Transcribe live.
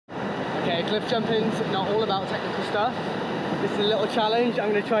Okay, cliff jumping's not all about technical stuff. This is a little challenge.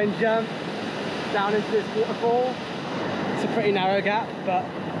 I'm going to try and jump down into this waterfall. It's a pretty narrow gap, but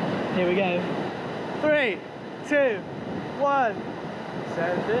here we go. 3, 2, 1.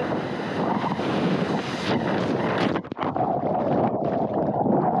 Send it.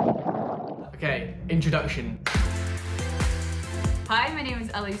 Okay, introduction. Hi, my name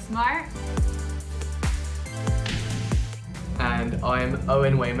is Ellie Smart. And I'm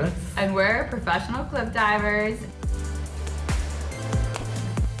Owen Weymouth. And we're professional cliff divers.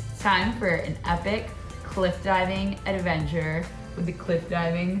 It's time for an epic cliff diving adventure with the cliff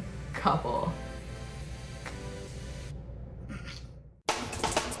diving couple.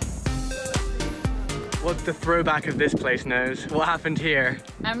 What's the throwback of this place, Nose? What happened here?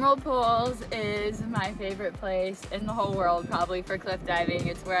 Emerald Pools is my favorite place in the whole world, probably, for cliff diving.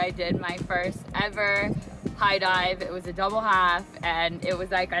 It's where I did my first ever high dive. It was a double half, and it was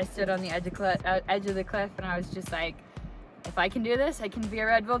like I stood on the edge of the cliff, and I was just like, if I can do this, I can be a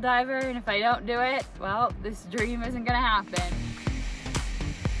Red Bull diver, and if I don't do it, well, this dream isn't gonna happen.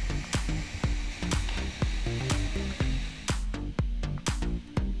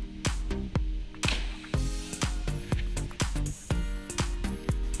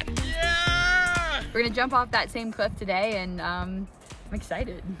 We're gonna jump off that same cliff today, and I'm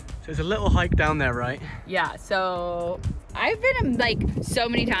excited. So there's a little hike down there, right? Yeah, so I've been like so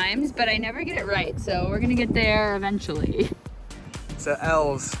many times, but I never get it right. So we're gonna get there eventually. So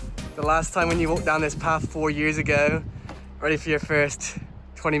Els, the last time when you walked down this path 4 years ago, ready for your first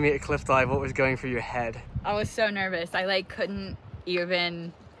 20-meter cliff dive, what was going through your head? I was so nervous. I like couldn't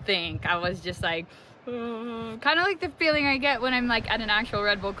even think. I was just like, kind of like the feeling I get when I'm like at an actual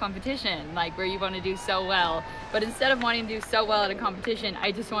Red Bull competition, like where you want to do so well, but instead of wanting to do so well at a competition,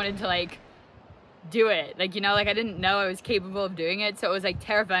 I just wanted to like do it. Like, you know, like I didn't know I was capable of doing it, so it was like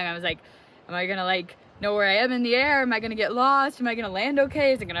terrifying. I was like, am I gonna like know where I am in the air? Am I gonna get lost? Am I gonna land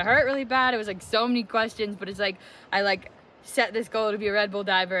okay? Is it gonna hurt really bad? It was like so many questions, but it's like I like set this goal to be a Red Bull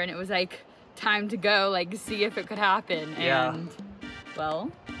diver, and it was like time to go, like see if it could happen. Yeah. And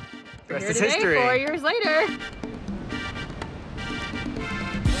well, the rest here is today, history. 4 years later. You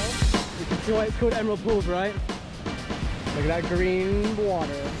can see why it's called Emerald Pools, right? Look at that green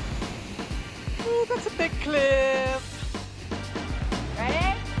water. Oh, that's a big cliff.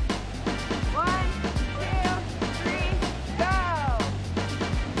 Ready? 1, 2, 3, go!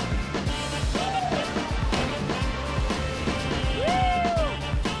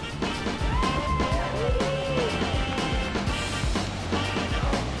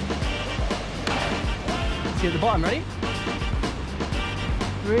 See at the bottom, ready?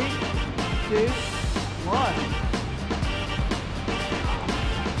 3, 2, 1.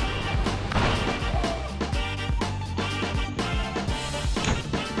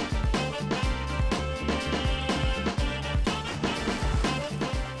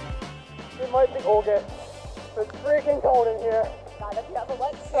 It might be August. It's freaking cold in here. Not if you have a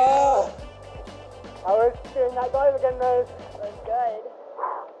wetsuit. I was doing that dive again, though. That's good.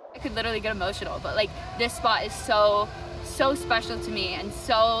 I could literally get emotional, but like this spot is so special to me and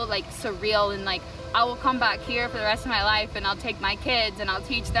so like surreal, and like I will come back here for the rest of my life, and I'll take my kids and I'll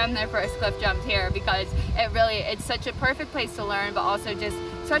teach them their first cliff jump here, because it's such a perfect place to learn, but also just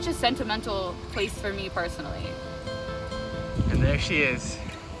such a sentimental place for me personally. And there she is,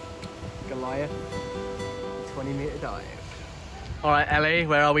 Goliath, 20-meter dive. All right, Ellie,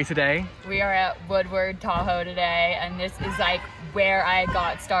 where are we today? We are at Woodward, Tahoe today, and this is like where I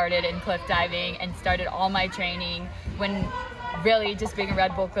got started in cliff diving and started all my training, when really just being a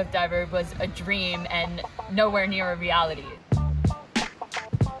Red Bull cliff diver was a dream and nowhere near a reality.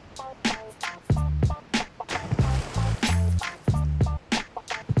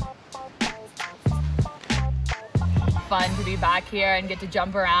 Fun to be back here and get to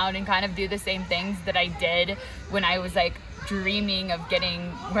jump around and kind of do the same things that I did when I was like dreaming of getting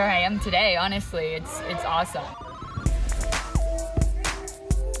where I am today. Honestly, it's awesome.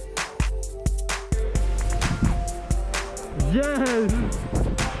 Yes!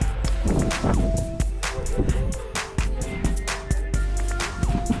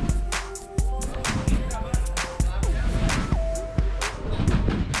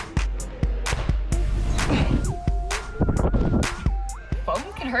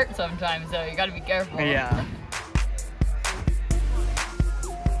 Foam can hurt sometimes, though. You gotta be careful. Yeah.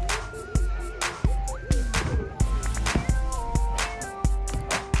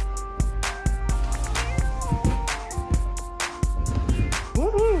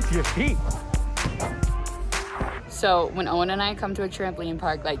 To your feet. So when Owen and I come to a trampoline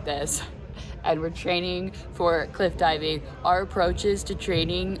park like this, and we're training for cliff diving. Our approaches to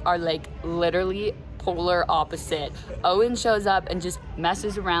training are like literally polar opposite. Owen shows up and just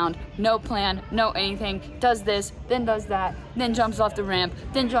messes around, no plan, no anything, does this, then does that, then jumps off the ramp,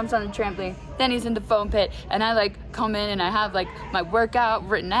 then jumps on the trampoline, then he's in the foam pit, and I like come in and I have like my workout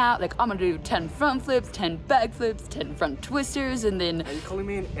written out, like I'm gonna do 10 front flips, 10 back flips, 10 front twisters, and then... Are you calling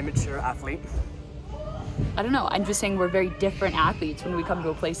me an immature athlete? I don't know, I'm just saying we're very different athletes when we come to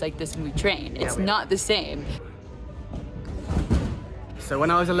a place like this and we train. It's not the same. So when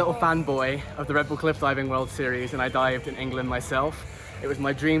I was a little fanboy of the Red Bull Cliff Diving World Series and I dived in England myself, it was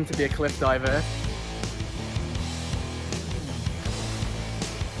my dream to be a cliff diver.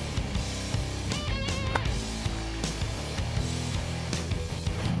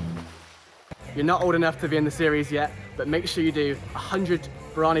 You're not old enough to be in the series yet, but make sure you do 100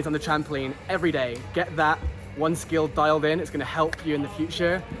 Baranis on the trampoline every day. Get that one skill dialed in, it's gonna help you in the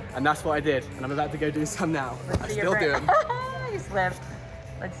future, and that's what I did, and I'm about to go do some now. I still do them. You slipped.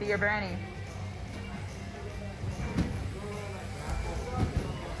 Let's see your Branny.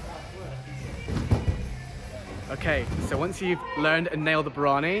 Okay, so once you've learned and nailed the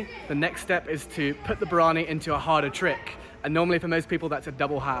Barani, the next step is to put the Barani into a harder trick. And normally for most people that's a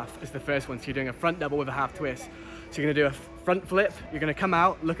double half is the first one. So you're doing a front double with a half twist. So you're gonna do a front flip, you're gonna come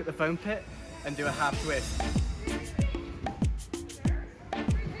out, look at the foam pit, and do a half twist.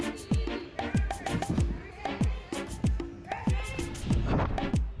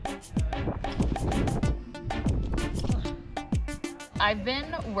 I've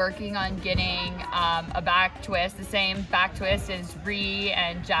been working on getting a back twist, the same back twist as Ree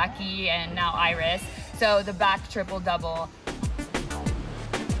and Jackie and now Iris. So the back triple double.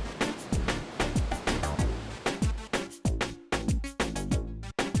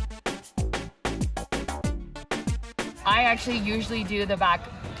 I actually usually do the back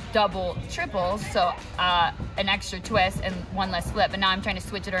double triples, so an extra twist and one less flip, but now I'm trying to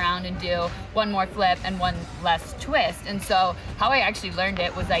switch it around and do one more flip and one less twist. And so how I actually learned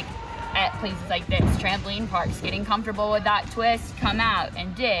it was like at places like this, trampoline parks, getting comfortable with that twist, come out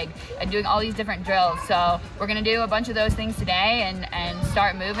and dig, and doing all these different drills. So we're gonna do a bunch of those things today and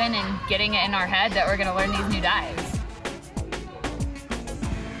start moving and getting it in our head that we're gonna learn these new dives.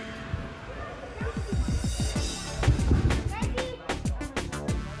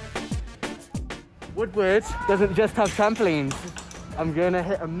 Woodward doesn't just have trampolines. I'm gonna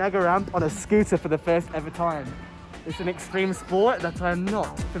hit a mega ramp on a scooter for the first ever time. It's an extreme sport that I'm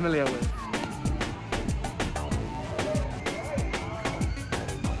not familiar with.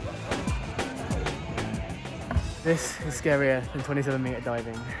 This is scarier than 27-meter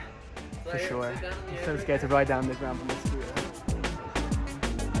diving, for sure. I'm so scared to ride down this ramp on the scooter.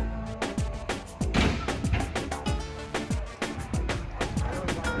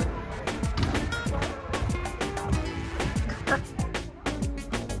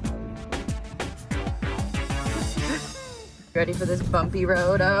 Ready for this bumpy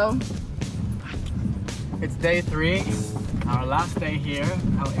road, O? It's day 3, our last day here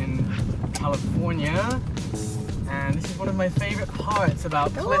out in California. And this is one of my favorite parts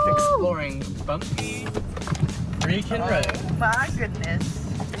about cliff exploring. Bumpy freaking road. Oh my goodness.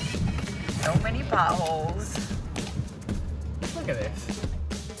 So many potholes. Look at this.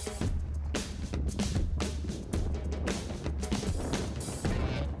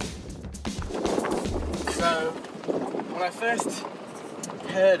 So, when I first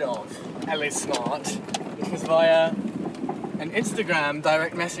heard of Ellie Smart, which was via an Instagram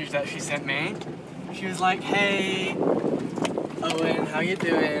direct message that she sent me. She was like, hey, Owen, how you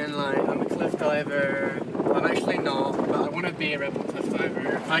doing? Like, I'm a cliff diver. I'm actually not, but I want to be a Red Bull cliff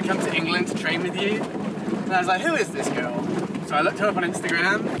diver. Can I come to England to train with you? And I was like, who is this girl? So I looked her up on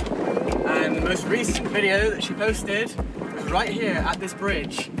Instagram, and the most recent video that she posted was right here at this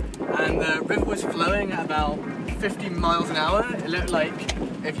bridge. And the river was flowing at about 50 miles an hour. It looked like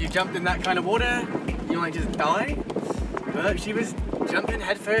if you jumped in that kind of water, you might just die. But she was jumping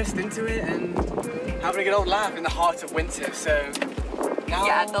headfirst into it and having a good old laugh in the heart of winter. So now...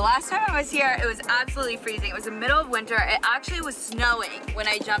 Yeah, the last time I was here, it was absolutely freezing. It was the middle of winter. It actually was snowing when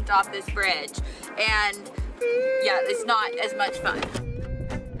I jumped off this bridge. And yeah, it's not as much fun.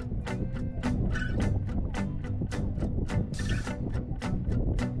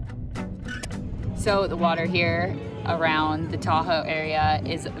 So the water here around the Tahoe area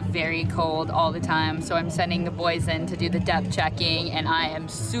is very cold all the time, so I'm sending the boys in to do the depth checking, and I am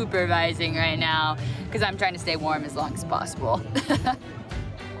supervising right now because I'm trying to stay warm as long as possible.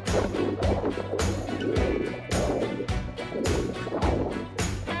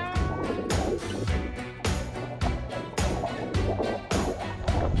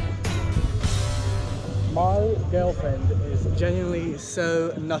 girlfriend is genuinely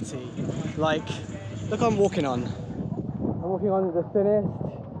so nutty. Like, look what I'm walking on. I'm walking on the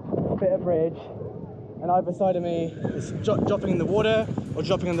thinnest bit of bridge, and either side of me is dropping in the water or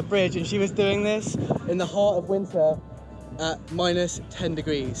dropping on the bridge, and she was doing this in the heart of winter at -10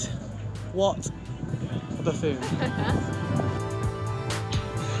 degrees. What a buffoon.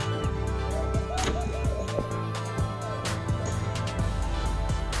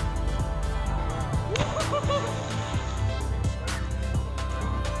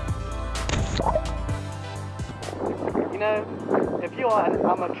 You know, if you are an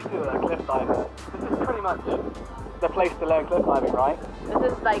amateur cliff diver, this is pretty much the place to learn cliff diving, right?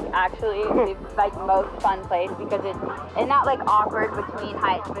 This is like actually the like most fun place because it's not like awkward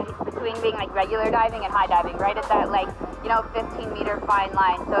between being like regular diving and high diving, right? It's that like, you know, 15-meter fine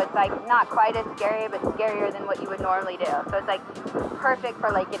line. So it's like not quite as scary, but scarier than what you would normally do. So it's like perfect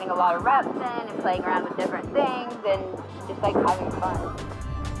for like getting a lot of reps in and playing around with different things and just like having fun.